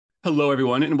Hello,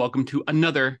 everyone, and welcome to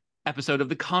another episode of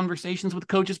the Conversations with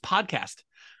Coaches podcast.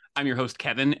 I'm your host,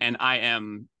 Kevin, and I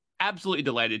am absolutely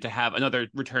delighted to have another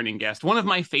returning guest, one of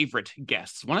my favorite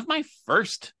guests, one of my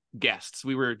first guests.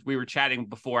 We were chatting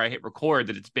before I hit record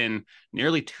that it's been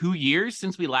nearly 2 years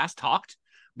since we last talked,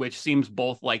 which seems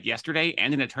both like yesterday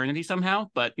and an eternity somehow.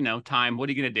 But, time, what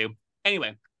are you going to do?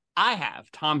 Anyway, I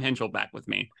have Tom Henschel back with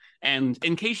me. And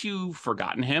in case you've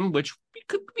forgotten him, which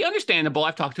could be understandable,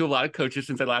 I've talked to a lot of coaches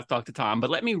since I last talked to Tom,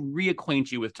 but let me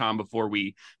reacquaint you with Tom before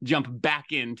we jump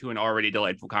back into an already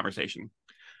delightful conversation.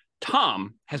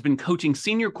 Tom has been coaching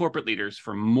senior corporate leaders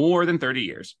for more than 30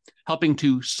 years, helping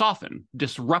to soften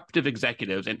disruptive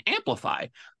executives and amplify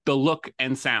the look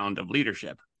and sound of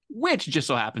leadership, which just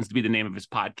so happens to be the name of his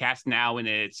podcast, now in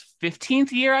its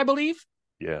 15th year, I believe.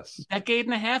 Yes. Decade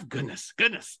and a half. Goodness.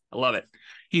 I love it.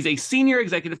 He's a senior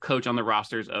executive coach on the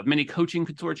rosters of many coaching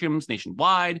consortiums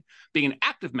nationwide, being an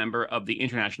active member of the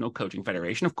International Coaching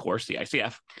Federation, of course, the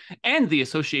ICF, and the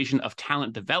Association of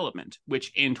Talent Development,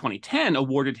 which in 2010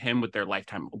 awarded him with their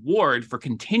Lifetime Award for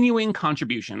continuing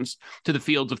contributions to the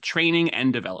fields of training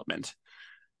and development.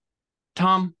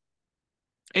 Tom,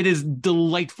 it is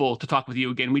delightful to talk with you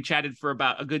again. We chatted for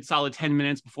about a good solid 10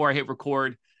 minutes before I hit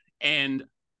record, and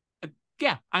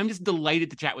yeah, I'm just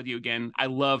delighted to chat with you again. I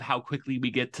love how quickly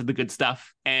we get to the good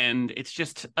stuff, and it's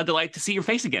just a delight to see your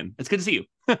face again. It's good to see you.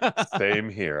 Same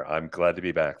here. I'm glad to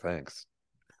be back. Thanks.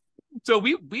 So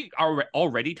we are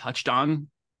already touched on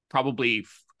probably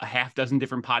a half dozen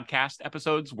different podcast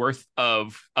episodes worth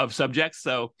of subjects.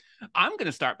 So I'm going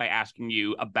to start by asking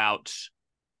you about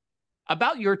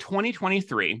your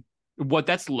 2023, what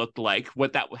that's looked like,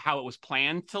 how it was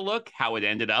planned to look, how it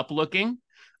ended up looking.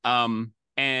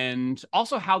 And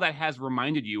also how that has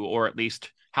reminded you, or at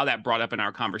least how that brought up in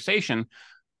our conversation,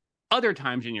 other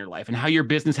times in your life and how your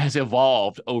business has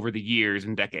evolved over the years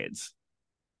and decades.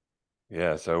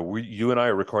 Yeah, so you and I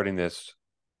are recording this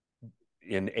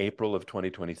in April of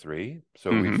 2023.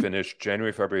 So we finished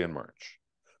January, February, and March.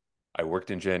 I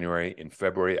worked in January. In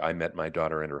February, I met my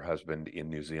daughter and her husband in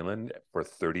New Zealand for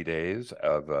 30 days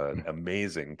of an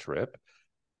amazing trip.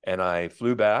 And I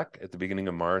flew back at the beginning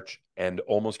of March and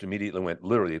almost immediately went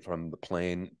literally from the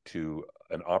plane to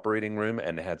an operating room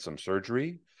and had some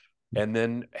surgery, and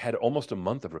then had almost a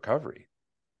month of recovery.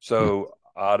 So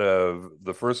out of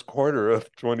the first quarter of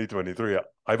 2023,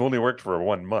 I've only worked for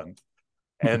 1 month.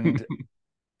 And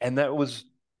and that was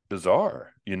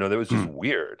bizarre. That was just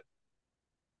weird.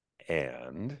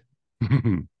 And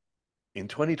in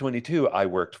 2022, I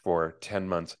worked for 10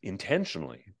 months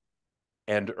intentionally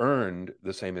and earned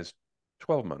the same as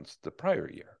 12 months the prior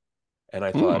year. And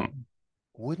I thought,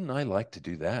 wouldn't I like to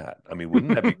do that? I mean,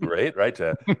 wouldn't that be great, right?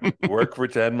 To work for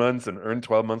 10 months and earn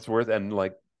 12 months worth, and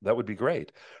that would be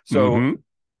great. So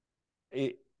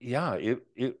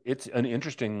it's an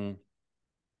interesting,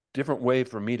 different way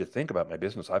for me to think about my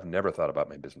business. I've never thought about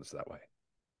my business that way.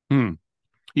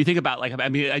 You think about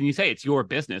and you say it's your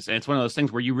business, and it's one of those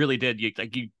things where you really did,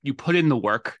 you put in the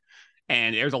work.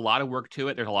 And there's a lot of work to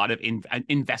it. There's a lot of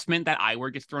investment. That I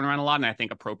word gets thrown around a lot, and I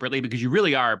think appropriately, because you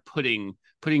really are putting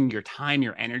your time,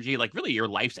 your energy, really your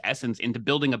life's essence into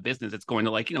building a business that's going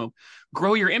to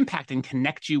grow your impact and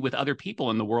connect you with other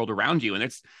people in the world around you.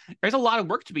 And there's a lot of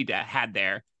work to be had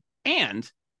there.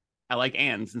 And I like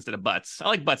ands instead of buts. I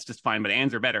like buts just fine, but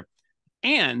ands are better.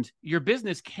 And your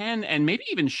business can, and maybe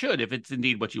even should, if it's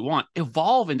indeed what you want,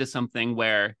 evolve into something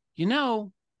where,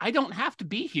 I don't have to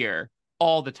be here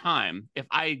all the time. If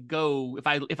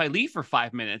I leave for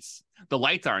 5 minutes, the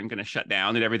lights aren't going to shut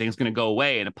down and everything's going to go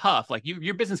away in a puff.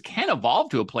 Your business can evolve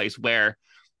to a place where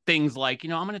things like, I'm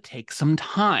going to take some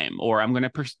time, or I'm going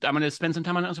to spend some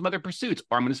time on some other pursuits,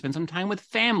 or I'm going to spend some time with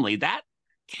family. That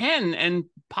can and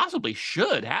possibly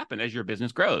should happen as your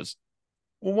business grows.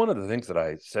 Well, one of the things that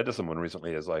I said to someone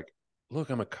recently is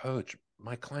look, I'm a coach.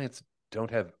 My clients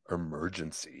don't have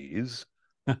emergencies.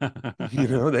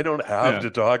 They don't have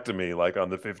to talk to me on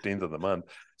the 15th of the month.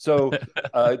 So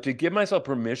to give myself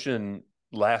permission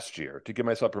last year, to give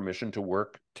myself permission to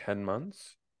work 10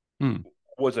 months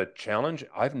was a challenge.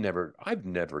 I've never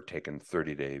taken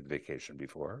 30-day vacation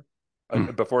before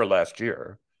last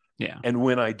year. Yeah. And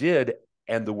when I did,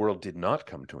 and the world did not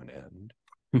come to an end,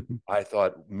 I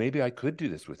thought maybe I could do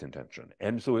this with intention.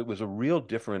 And so it was a real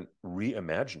different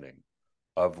reimagining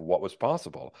of what was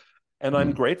possible. And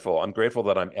I'm grateful. I'm grateful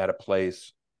that I'm at a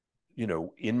place,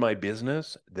 in my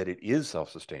business that it is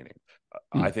self-sustaining.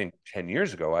 I think 10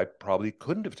 years ago, I probably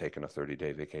couldn't have taken a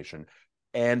 30-day vacation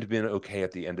and been okay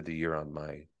at the end of the year on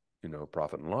my,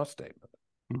 profit and loss statement.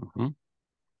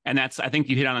 And I think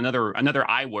you hit on another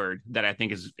I word that I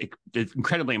think is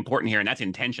incredibly important here, and that's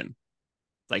intention.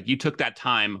 Like you took that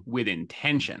time with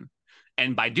intention.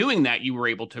 And by doing that, you were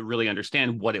able to really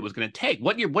understand what it was going to take.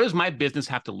 What does my business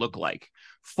have to look like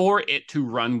for it to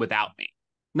run without me?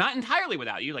 Not entirely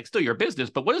without you, like still your business,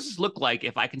 but what does this look like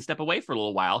if I can step away for a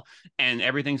little while and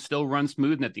everything still runs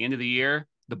smooth? And at the end of the year,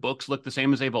 the books look the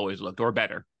same as they've always looked or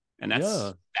better. And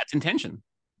that's intention.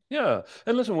 Yeah.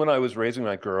 And listen, when I was raising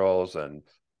my girls and,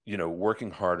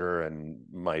 working harder and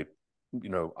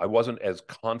I wasn't as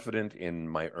confident in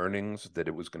my earnings that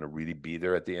it was going to really be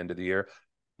there at the end of the year.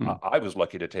 I was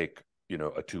lucky to take, a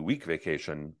 2-week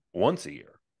vacation once a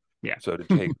year. Yeah. So to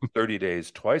take 30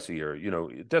 days twice a year,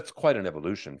 that's quite an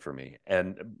evolution for me.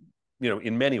 And,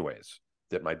 in many ways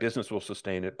that my business will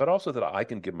sustain it, but also that I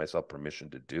can give myself permission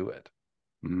to do it.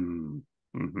 Mm-hmm.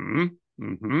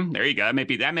 Mm-hmm. There you go.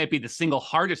 That may be the single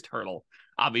hardest hurdle.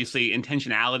 Obviously,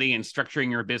 intentionality and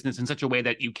structuring your business in such a way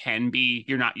that you can be,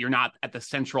 you're not at the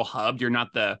central hub. You're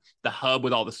not the hub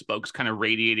with all the spokes kind of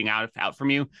radiating out from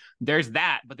you. There's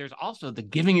that, but there's also the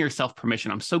giving yourself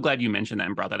permission. I'm so glad you mentioned that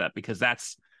and brought that up, because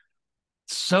that's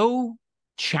so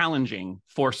challenging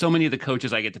for so many of the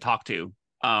coaches I get to talk to.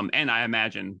 And I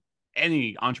imagine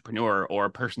any entrepreneur or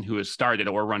a person who has started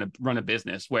or run a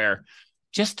business where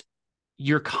just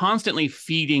you're constantly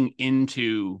feeding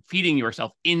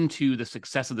yourself into the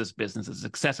success of this business, the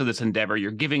success of this endeavor. You're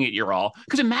giving it your all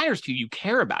because it matters to you. You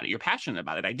care about it. You're passionate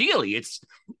about it. Ideally,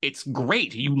 it's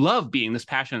great. You love being this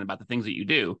passionate about the things that you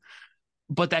do,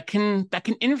 but that can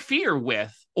interfere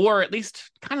with, or at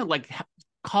least kind of like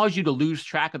cause you to lose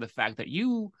track of the fact that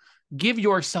you give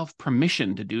yourself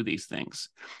permission to do these things,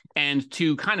 and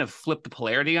to kind of flip the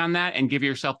polarity on that and give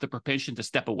yourself the permission to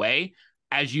step away,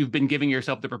 as you've been giving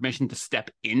yourself the permission to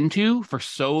step into for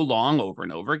so long over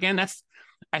and over again.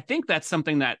 I think that's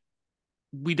something that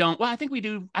we don't, well, I think we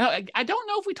do. I don't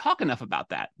know if we talk enough about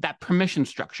that permission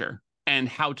structure and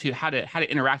how to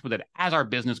interact with it as our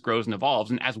business grows and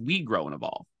evolves and as we grow and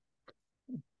evolve.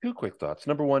 2 quick thoughts.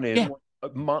 Number one is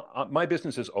my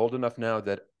business is old enough now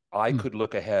that I could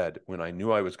look ahead when I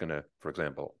knew I was going to, for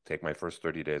example, take my first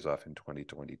 30 days off in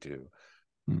 2022.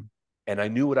 And I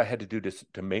knew what I had to do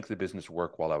to make the business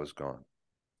work while I was gone.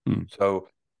 So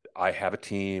I have a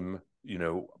team,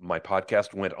 my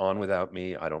podcast went on without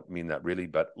me. I don't mean that really,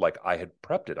 but like I had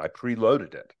prepped it. I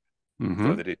preloaded it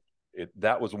so that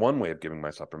that was one way of giving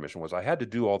myself permission, was I had to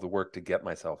do all the work to get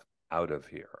myself out of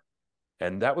here.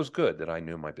 And that was good that I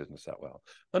knew my business that well.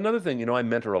 Another thing, I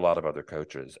mentor a lot of other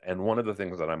coaches. And one of the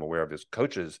things that I'm aware of is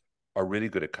coaches are really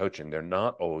good at coaching. They're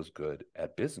not always good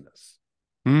at business.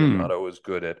 They're not always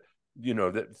good at,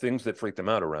 things that freak them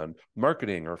out around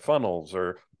marketing or funnels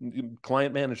or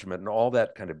client management and all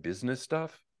that kind of business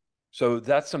stuff. So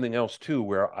that's something else too,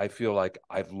 where I feel like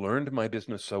I've learned my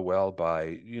business so well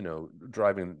by,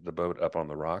 driving the boat up on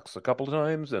the rocks a couple of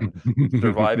times and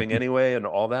surviving anyway and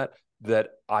all that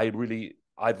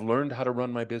I've learned how to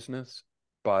run my business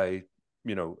by,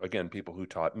 again, people who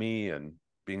taught me and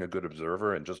being a good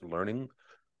observer and just learning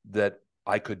that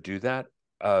I could do that.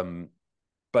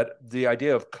 But the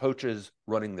idea of coaches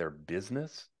running their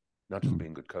business, not just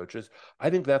being good coaches, I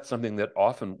think that's something that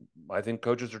often I think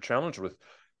coaches are challenged with.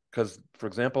 Because, for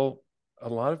example, a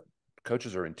lot of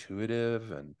coaches are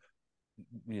intuitive and,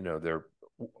 they're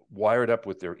wired up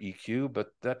with their EQ, but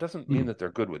that doesn't mean that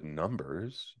they're good with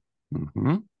numbers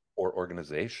or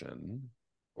organization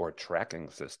or tracking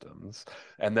systems.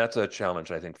 And that's a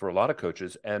challenge, I think, for a lot of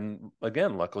coaches. And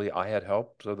again, luckily, I had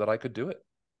help so that I could do it.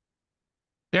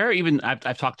 There are even,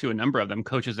 I've talked to a number of them,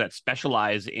 coaches that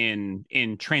specialize in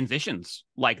transitions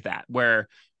like that, where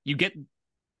you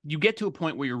get to a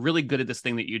point where you're really good at this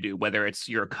thing that you do, whether it's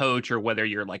you're a coach or whether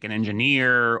you're like an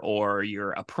engineer or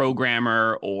you're a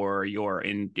programmer or you're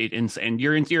in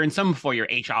some for your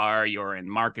HR, you're in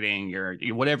marketing, you're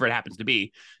whatever it happens to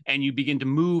be. And you begin to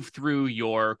move through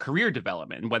your career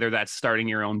development, whether that's starting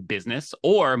your own business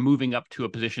or moving up to a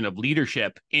position of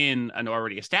leadership in an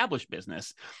already established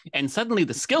business. And suddenly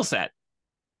the skill set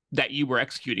that you were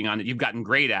executing on, that you've gotten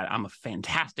great at. I'm a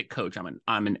fantastic coach.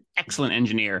 I'm an excellent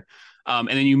engineer. And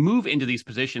then you move into these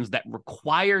positions that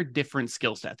require different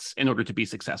skill sets in order to be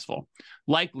successful,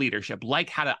 like leadership, like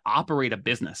how to operate a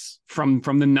business from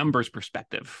the numbers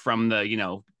perspective, from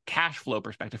the, cash flow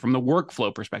perspective, from the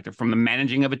workflow perspective, from the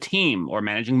managing of a team or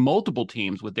managing multiple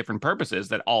teams with different purposes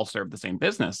that all serve the same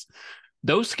business.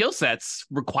 Those skill sets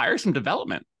require some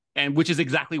development, and which is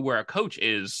exactly where a coach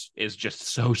is just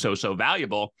so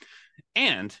valuable.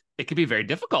 And it can be very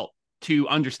difficult to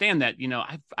understand that,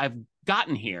 I've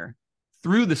gotten here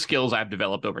through the skills I've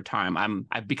developed over time.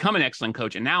 I've become an excellent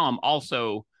coach. And now I'm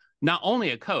also not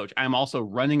only a coach, I'm also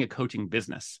running a coaching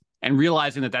business, and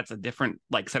realizing that that's a different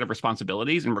set of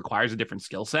responsibilities and requires a different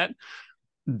skill set.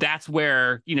 that's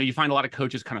where, you find a lot of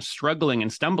coaches kind of struggling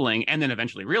and stumbling and then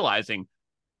eventually realizing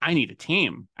I need a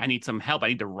team. I need some help. I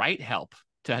need the right help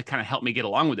to kind of help me get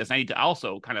along with this. I need to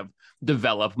also kind of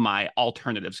develop my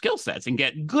alternative skill sets and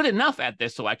get good enough at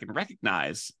this so I can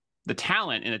recognize the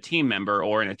talent in a team member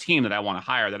or in a team that I want to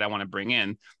hire, that I want to bring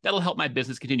in. That'll help my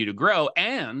business continue to grow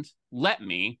and let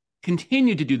me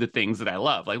continue to do the things that I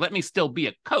love. Like, let me still be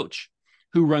a coach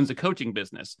who runs a coaching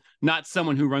business, not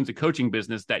someone who runs a coaching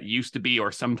business that used to be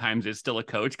or sometimes is still a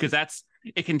coach, because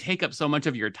it can take up so much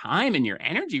of your time and your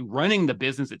energy running the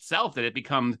business itself that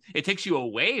it takes you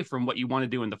away from what you want to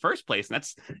do in the first place. And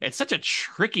it's such a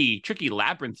tricky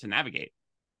labyrinth to navigate.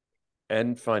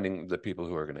 And finding the people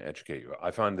who are going to educate you.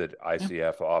 I find that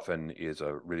ICF often is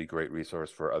a really great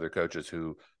resource for other coaches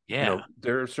who,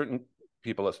 there are certain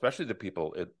people, especially the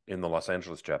people in the Los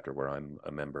Angeles chapter where I'm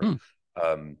a member,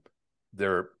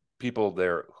 there are people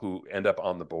there who end up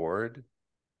on the board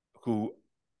who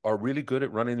are really good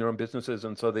at running their own businesses,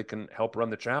 and so they can help run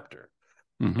the chapter.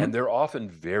 And they're often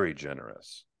very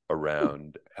generous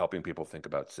around helping people think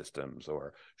about systems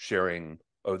or sharing,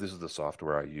 oh, this is the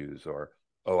software I use, or,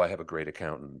 oh, I have a great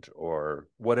accountant, or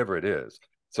whatever it is.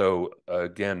 So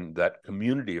again, that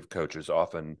community of coaches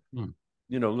often,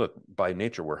 look, by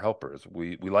nature, we're helpers.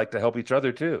 We like to help each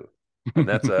other too. And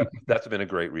that's been a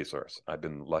great resource. I've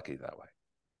been lucky that way.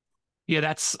 Yeah,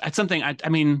 that's something. I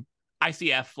mean,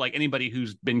 ICF, like anybody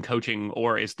who's been coaching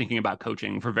or is thinking about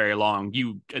coaching for very long,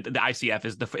 the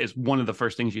ICF is one of the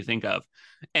first things you think of.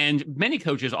 And many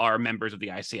coaches are members of the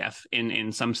ICF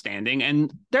in some standing,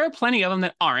 and there are plenty of them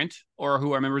that aren't, or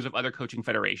who are members of other coaching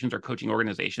federations or coaching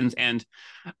organizations. And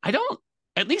I don't,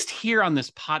 at least here on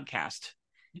this podcast,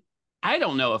 I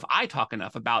don't know if I talk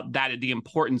enough about that, the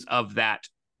importance of that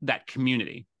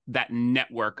community, that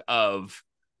network of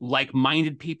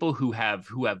like-minded people who have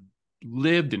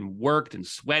lived and worked and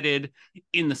sweated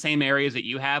in the same areas that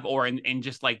you have, or in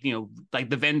just like, like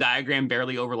the Venn diagram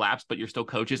barely overlaps, but you're still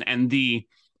coaches. And the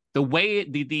way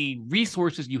the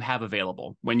resources you have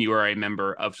available when you are a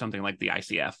member of something like the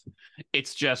ICF,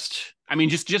 it's just, I mean,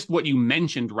 just what you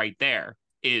mentioned right there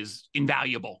is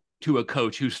invaluable to a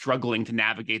coach who's struggling to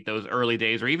navigate those early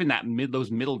days or even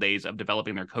those middle days of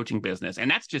developing their coaching business.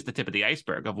 And that's just the tip of the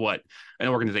iceberg of what an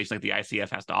organization like the ICF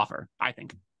has to offer, I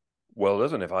think. Well,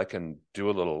 listen, if I can do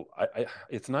a little,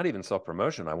 it's not even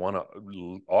self-promotion. I want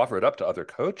to offer it up to other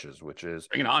coaches, which is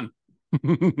bring it on.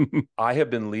 I have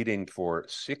been leading for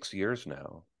 6 years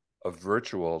now a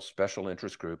virtual special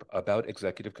interest group about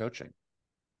executive coaching.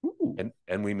 Ooh.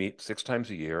 And we meet 6 times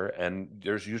a year, and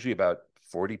there's usually about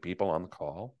 40 people on the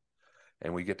call.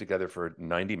 And we get together for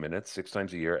 90 minutes, 6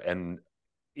 times a year. And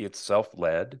it's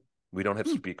self-led. We don't have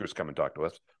speakers come and talk to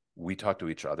us. We talk to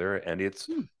each other. And it's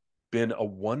been a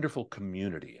wonderful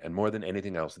community. And more than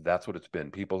anything else, that's what it's been.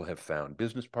 People have found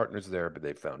business partners there, but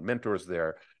they've found mentors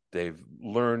there. They've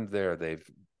learned there.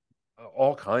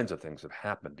 All kinds of things have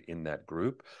happened in that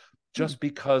group just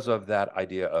because of that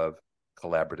idea of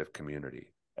collaborative community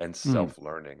and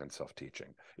self-learning and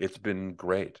self-teaching. It's been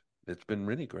great. It's been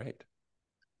really great.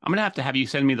 I'm gonna have to have you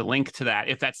send me the link to that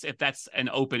if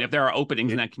there are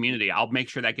openings in that community. I'll make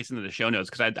sure that gets into the show notes,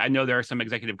 because I know there are some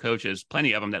executive coaches,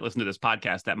 plenty of them, that listen to this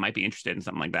podcast that might be interested in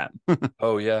something like that.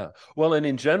 Oh yeah, well, and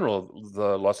in general,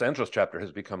 the Los Angeles chapter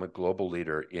has become a global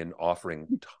leader in offering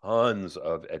tons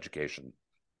of education,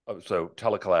 so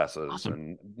teleclasses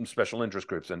awesome. And special interest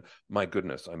groups, and my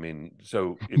goodness, I mean,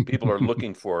 so if people are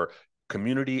looking for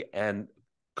community and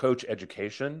coach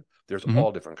education, there's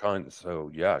all different kinds. So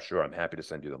yeah, sure, I'm happy to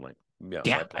send you the link.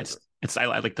 Yeah, I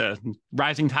like the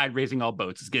rising tide raising all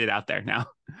boats. Let's get it out there now.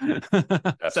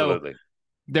 Absolutely. So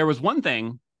there was one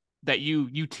thing that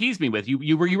you teased me with.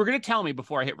 You were going to tell me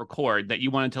before I hit record that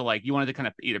you wanted to kind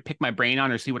of either pick my brain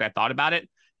on or see what I thought about it.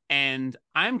 And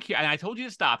I told you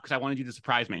to stop because I wanted you to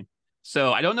surprise me.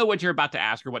 So I don't know what you're about to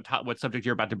ask or what subject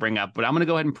you're about to bring up, but I'm going to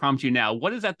go ahead and prompt you now.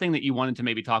 What is that thing that you wanted to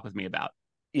maybe talk with me about?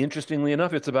 Interestingly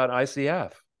enough, it's about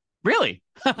ICF. Really?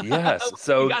 Yes.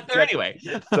 So you got there anyway.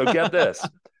 So get this.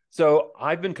 So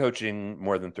I've been coaching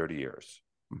more than 30 years.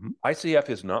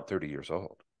 ICF is not 30 years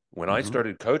old. When I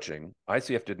started coaching,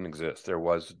 ICF didn't exist. There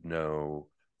was no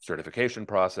certification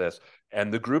process.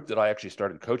 And the group that I actually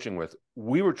started coaching with,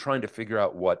 we were trying to figure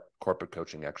out what corporate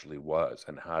coaching actually was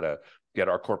and how to get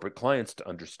our corporate clients to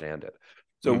understand it.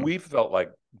 So we felt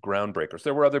like groundbreakers.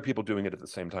 There were other people doing it at the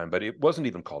same time, but it wasn't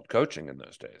even called coaching in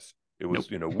those days. It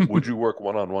was, would you work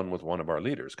one-on-one with one of our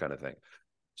leaders kind of thing.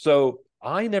 So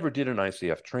I never did an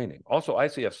ICF training. Also,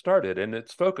 ICF started, and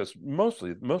it's focused most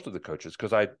of the coaches,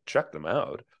 because I checked them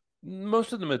out,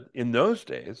 most of them in those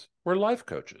days were life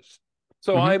coaches.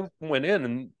 So I went in,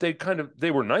 and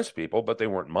they were nice people, but they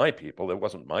weren't my people. It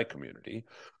wasn't my community.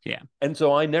 Yeah. And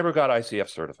so I never got ICF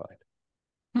certified.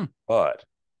 Hmm. But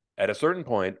at a certain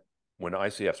point, when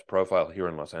ICF's profile here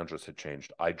in Los Angeles had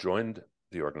changed, I joined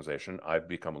the organization. I've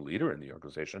become a leader in the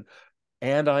organization,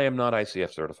 and I am not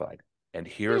ICF certified. And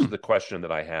here's the question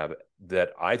that I have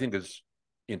that I think is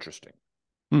interesting.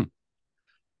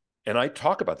 And I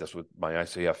talk about this with my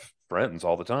ICF friends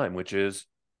all the time, which is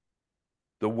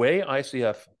the way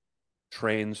ICF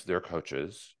trains their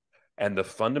coaches and the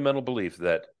fundamental belief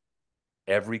that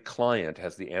every client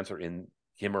has the answer in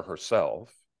him or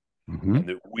herself, and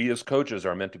that we as coaches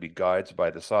are meant to be guides by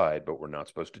the side, but we're not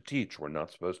supposed to teach, we're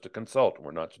not supposed to consult,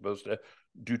 we're not supposed to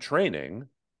do training.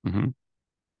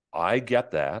 I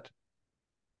get that,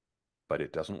 but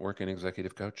it doesn't work in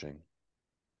executive coaching.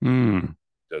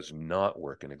 Does not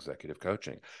work in executive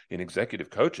coaching. In executive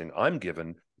coaching,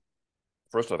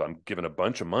 first off, I'm given a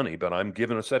bunch of money, but I'm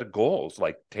given a set of goals,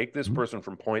 like take this person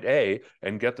from point A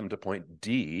and get them to point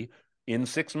D in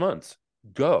 6 months.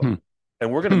 Go.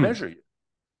 And we're going to measure you.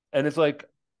 And it's like,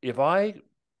 there's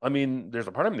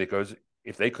a part of me that goes,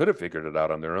 if they could have figured it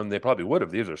out on their own, they probably would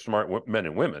have. These are smart men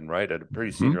and women, right, at a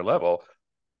pretty senior level.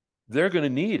 They're going to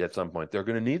need, at some point, they're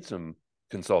going to need some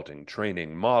consulting,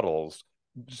 training, models.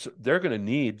 They're going to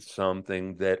need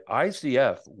something that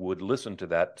ICF would listen to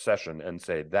that session and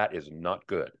say, that is not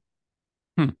good.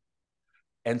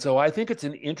 And so I think it's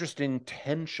an interesting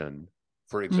tension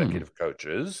for executive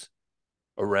coaches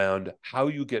around how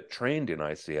you get trained in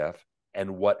ICF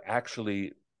and what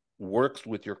actually works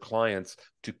with your clients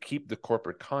to keep the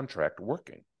corporate contract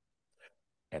working.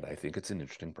 And I think it's an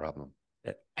interesting problem.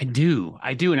 I do.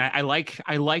 And I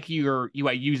like you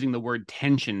using the word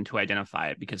tension to identify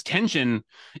it, because tension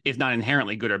is not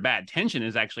inherently good or bad. Tension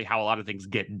is actually how a lot of things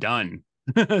get done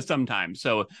sometimes.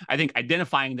 So I think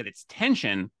identifying that it's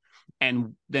tension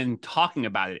and then talking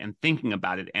about it and thinking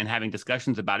about it and having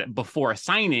discussions about it before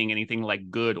assigning anything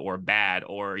like good or bad,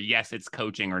 or yes, it's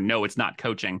coaching, or no, it's not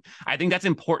coaching. I think that's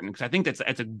important, because I think that's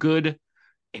a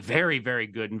very, very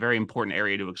good and very important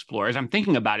area to explore as I'm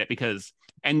thinking about it, because,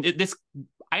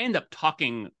 I end up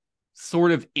talking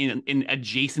sort of in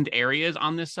adjacent areas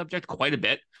on this subject quite a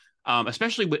bit,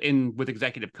 especially with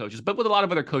executive coaches, but with a lot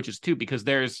of other coaches too, because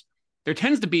there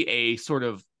tends to be a sort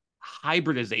of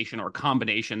hybridization or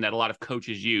combination that a lot of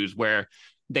coaches use, where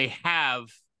they have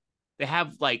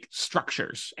like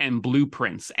structures and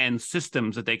blueprints and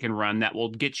systems that they can run that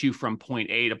will get you from point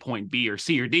A to point B or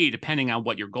C or D, depending on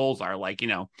what your goals are, like,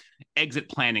 exit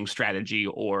planning strategy,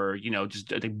 or,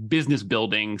 just business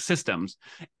building systems.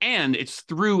 And it's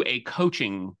through a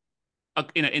coaching,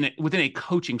 within a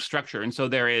coaching structure. And so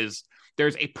there's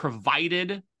a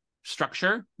provided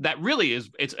structure that really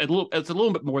it's a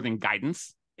little bit more than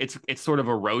guidance. It's sort of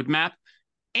a roadmap.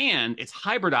 And it's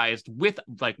hybridized with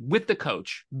the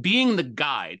coach being the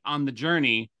guide on the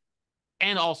journey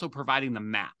and also providing the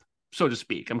map, so to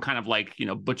speak. I'm kind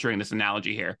of butchering this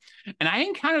analogy here. And I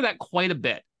encounter that quite a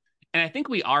bit. And I think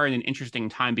we are in an interesting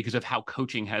time because of how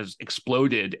coaching has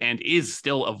exploded and is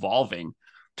still evolving,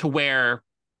 to where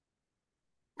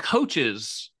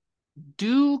coaches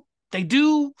do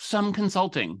some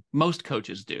consulting. Most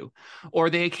coaches do, or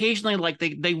they occasionally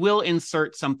they will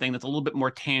insert something that's a little bit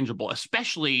more tangible,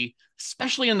 especially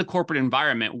in the corporate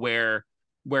environment where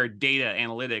data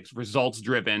analytics, results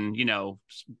driven,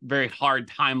 very hard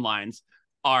timelines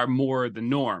are more the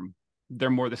norm. They're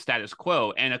more the status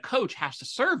quo, and a coach has to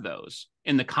serve those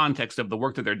in the context of the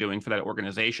work that they're doing for that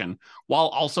organization, while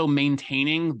also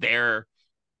maintaining their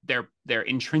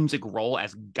intrinsic role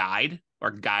as guide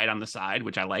on the side,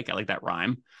 which I like that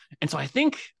rhyme. And so I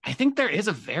think there is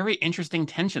a very interesting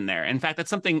tension there. In fact, that's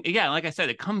something, like I said,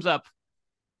 it comes up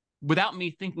without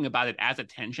me thinking about it as a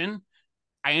tension.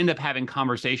 I end up having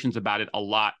conversations about it a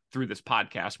lot through this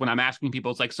podcast when I'm asking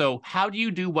people, it's like, so how do you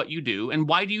do what you do, and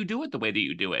why do you do it the way that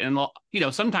you do it? And,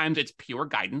 sometimes it's pure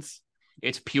guidance.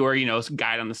 It's pure,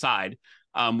 guide on the side,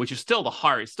 which is still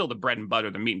still the bread and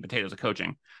butter, the meat and potatoes of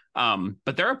coaching.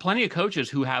 But there are plenty of coaches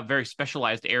who have very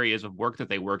specialized areas of work that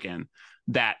they work in,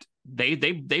 that they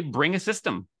bring a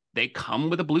system. They come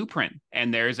with a blueprint,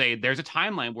 and there's a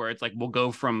timeline where it's like, we'll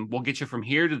get you from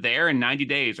here to there in 90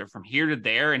 days, or from here to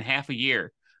there in half a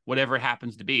year, whatever it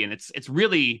happens to be. And it's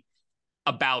really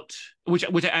about, which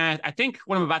I think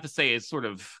what I'm about to say is sort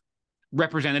of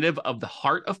representative of the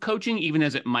heart of coaching, even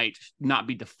as it might not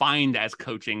be defined as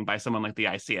coaching by someone like the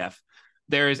ICF.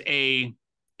 There's a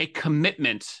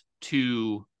commitment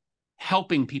to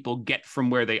helping people get from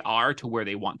where they are to where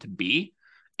they want to be,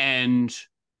 and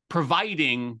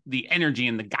providing the energy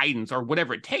and the guidance or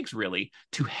whatever it takes really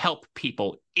to help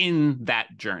people in that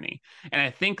journey. And I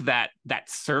think that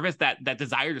service, that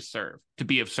desire to serve, to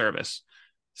be of service,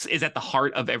 is at the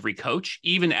heart of every coach,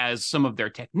 even as some of their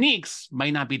techniques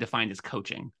might not be defined as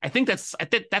coaching. I think that's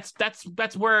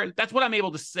what I'm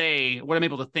able to say, what I'm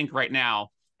able to think right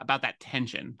now about that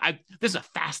tension. This is a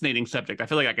fascinating subject. I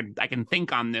feel like I can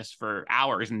think on this for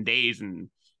hours and days and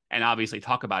obviously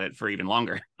talk about it for even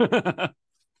longer.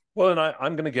 Well, and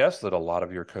I'm going to guess that a lot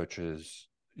of your coaches,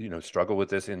 struggle with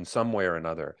this in some way or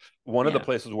another. One of the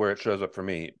places where it shows up for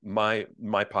me, my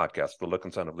podcast, The Look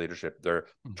and Sound of Leadership, they're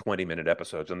 20-minute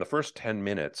episodes. And the first 10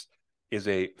 minutes is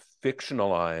a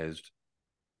fictionalized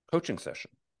coaching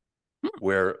session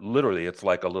where literally it's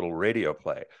like a little radio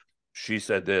play. She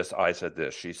said this, I said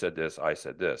this, she said this, I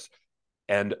said this.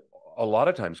 And a lot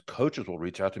of times coaches will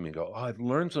reach out to me and go, oh, I've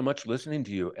learned so much listening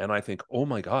to you. And I think, oh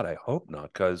my God, I hope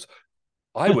not, because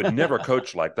I would never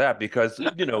coach like that, because,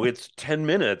 it's 10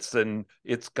 minutes and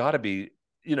it's got to be,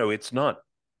 it's not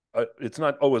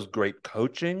always great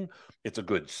coaching. It's a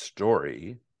good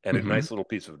story and a nice little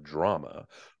piece of drama,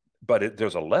 but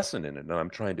there's a lesson in it. And I'm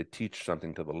trying to teach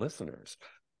something to the listeners.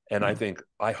 And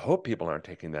I hope people aren't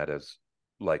taking that as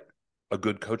like a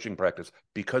good coaching practice,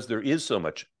 because there is so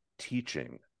much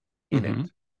teaching in it.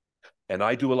 And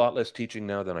I do a lot less teaching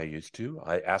now than I used to.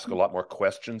 I ask a lot more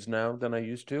questions now than I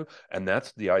used to. And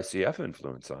that's the ICF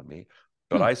influence on me.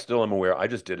 But I still am aware. I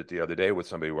just did it the other day with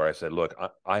somebody where I said, look,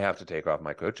 I have to take off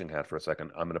my coaching hat for a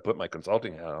second. I'm going to put my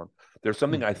consulting hat on. There's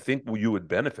something I think you would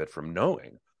benefit from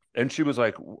knowing. And she was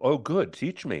like, oh, good,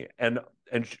 teach me. And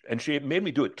she made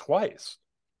me do it twice.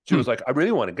 She was like, I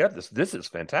really want to get this. This is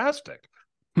fantastic.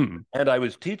 And I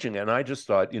was teaching, and I just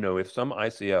thought, if some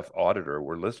ICF auditor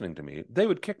were listening to me, they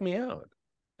would kick me out.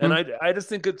 And I just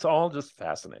think it's all just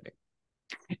fascinating.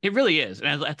 It really is.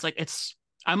 And it's like,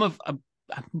 I was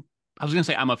going to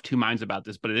say I'm of two minds about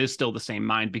this, but it is still the same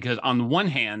mind, because on the one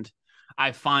hand,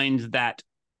 I find that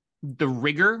the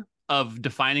rigor of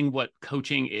defining what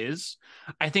coaching is,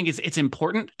 I think it's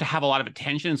important to have a lot of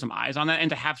attention and some eyes on that, and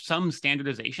to have some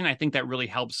standardization. I think that really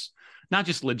helps not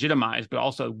just legitimize, but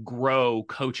also grow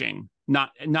coaching,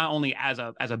 not only as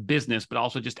a business, but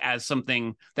also just as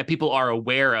something that people are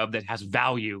aware of that has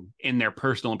value in their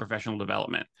personal and professional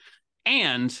development.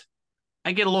 And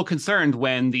I get a little concerned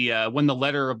when the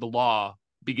letter of the law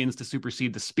begins to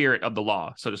supersede the spirit of the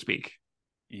law, so to speak.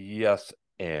 Yes,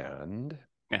 and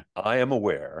I am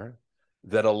aware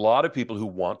that a lot of people who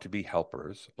want to be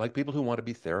helpers, like people who want to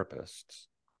be therapists,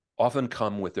 often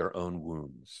come with their own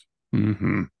wounds.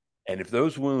 And if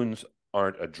those wounds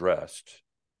aren't addressed,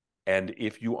 and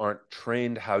if you aren't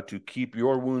trained how to keep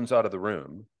your wounds out of the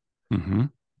room,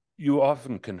 you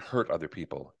often can hurt other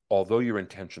people, although your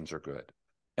intentions are good.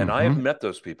 And I have met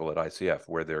those people at ICF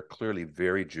where they're clearly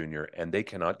very junior and they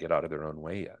cannot get out of their own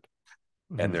way yet.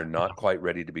 And they're not quite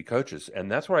ready to be coaches.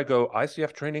 And that's where I go,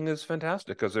 ICF training is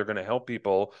fantastic, because they're going to help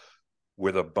people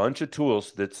with a bunch of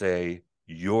tools that say,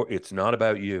 it's not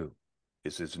about you.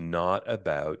 This is not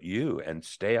about you, and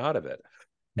stay out of it.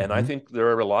 And I think there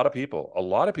are a lot of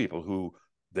people who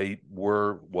they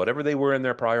were whatever they were in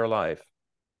their prior life,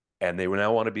 and they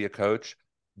now want to be a coach.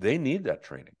 They need that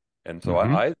training. And so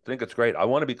I think it's great. I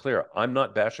want to be clear. I'm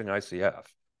not bashing ICF.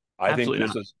 I think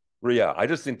I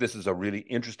just think this is a really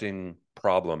interesting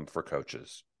problem for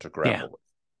coaches to grapple with.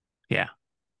 Yeah,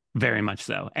 very much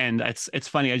so. And it's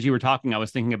funny, as you were talking, I was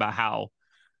thinking about how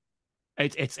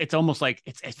it's almost like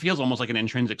it feels almost like an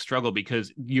intrinsic struggle,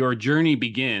 because your journey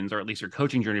begins, or at least your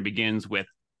coaching journey begins with,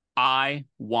 I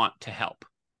want to help.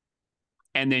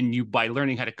 And then by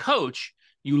learning how to coach,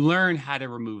 you learn how to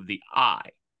remove the I,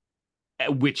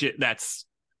 that's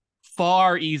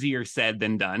far easier said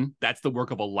than done. That's the work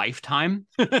of a lifetime,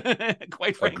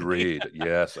 quite frankly. Agreed.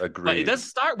 Yes, agreed. But it does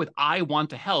start with, I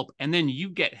want to help. And then you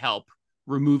get help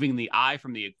removing the I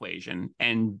from the equation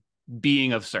and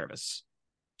being of service.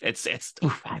 This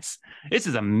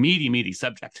is a meaty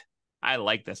subject. I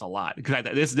like this a lot,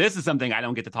 because this is something I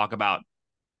don't get to talk about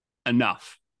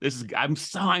enough. I'm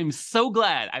so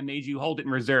glad I made you hold it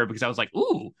in reserve, because I was like,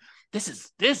 ooh, this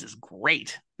is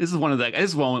great. This is one of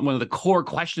the core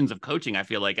questions of coaching, I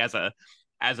feel like, as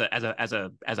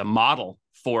a model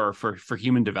for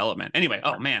human development. Anyway,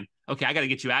 oh man, okay, I got to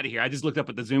get you out of here. I just looked up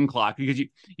at the Zoom clock, because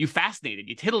you fascinated,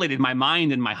 you titillated my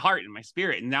mind and my heart and my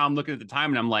spirit, and now I'm looking at the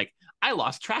time and I'm like, I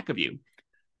lost track of you.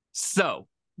 So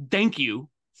thank you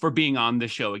for being on the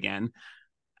show again.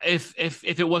 If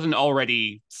it wasn't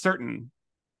already certain,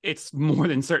 it's more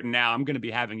than certain now. I'm going to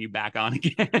be having you back on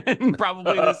again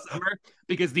probably this summer,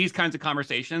 because these kinds of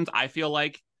conversations, I feel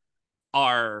like,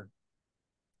 are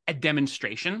a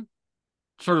demonstration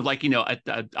sort of like,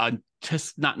 a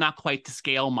not quite to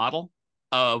scale model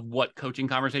of what coaching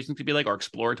conversations could be like, or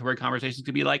exploratory conversations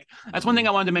could be like. That's one thing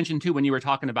I wanted to mention too, when you were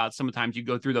talking about sometimes you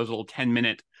go through those little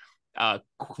 10-minute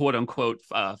quote unquote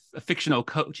fictional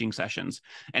coaching sessions,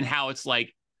 and how it's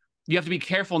like you have to be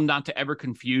careful not to ever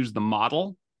confuse the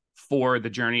model for the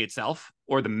journey itself,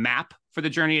 or the map for the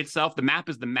journey itself. The map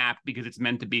is the map because it's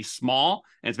meant to be small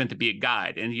and it's meant to be a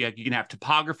guide, and you can have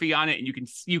topography on it, and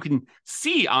you can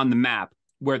see on the map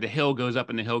where the hill goes up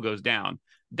and the hill goes down.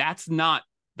 That's not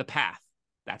the path.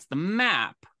 That's the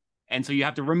map. And so you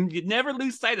have to you never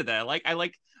lose sight of that.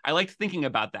 I like thinking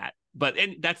about that. But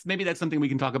that's something we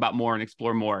can talk about more and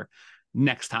explore more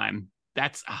next time.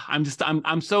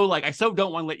 I'm so like, I so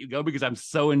don't want to let you go because I'm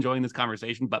so enjoying this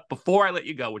conversation. But before I let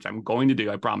you go, which I'm going to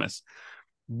do, I promise,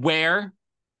 where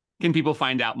can people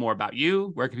find out more about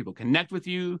you? Where can people connect with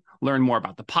you, learn more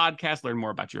about the podcast, learn more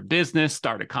about your business,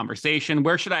 start a conversation?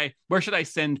 Where should I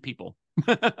send people?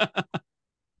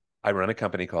 I run a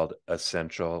company called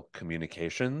Essential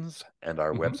Communications, and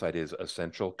our website is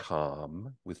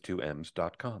essentialcom with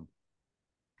 2Ms.com.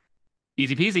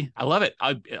 Easy peasy. I love it.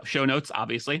 Show notes,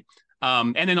 obviously.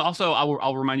 And then also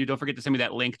I'll remind you, don't forget to send me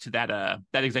that link to that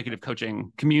executive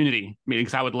coaching community meeting,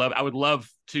 because I would love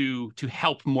to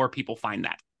help more people find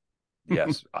that.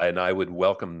 Yes, and I would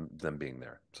welcome them being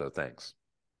there. So thanks.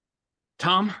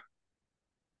 Tom,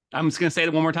 I'm just gonna say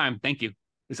it one more time. Thank you.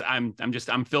 I'm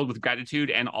filled with gratitude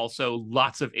and also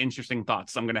lots of interesting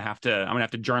thoughts. I'm gonna have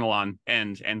to journal on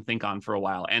and think on for a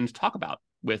while and talk about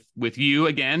with you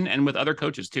again and with other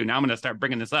coaches too. Now I'm gonna start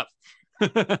bringing this up. All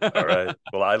right.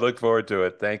 Well, I look forward to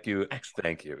it. Thank you. Excellent.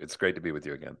 Thank you. It's great to be with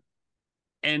you again.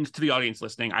 And to the audience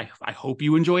listening, I hope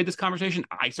you enjoyed this conversation.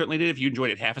 I certainly did. If you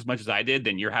enjoyed it half as much as I did,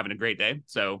 then you're having a great day.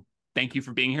 So thank you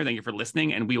for being here. Thank you for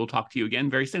listening. And we will talk to you again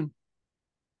very soon.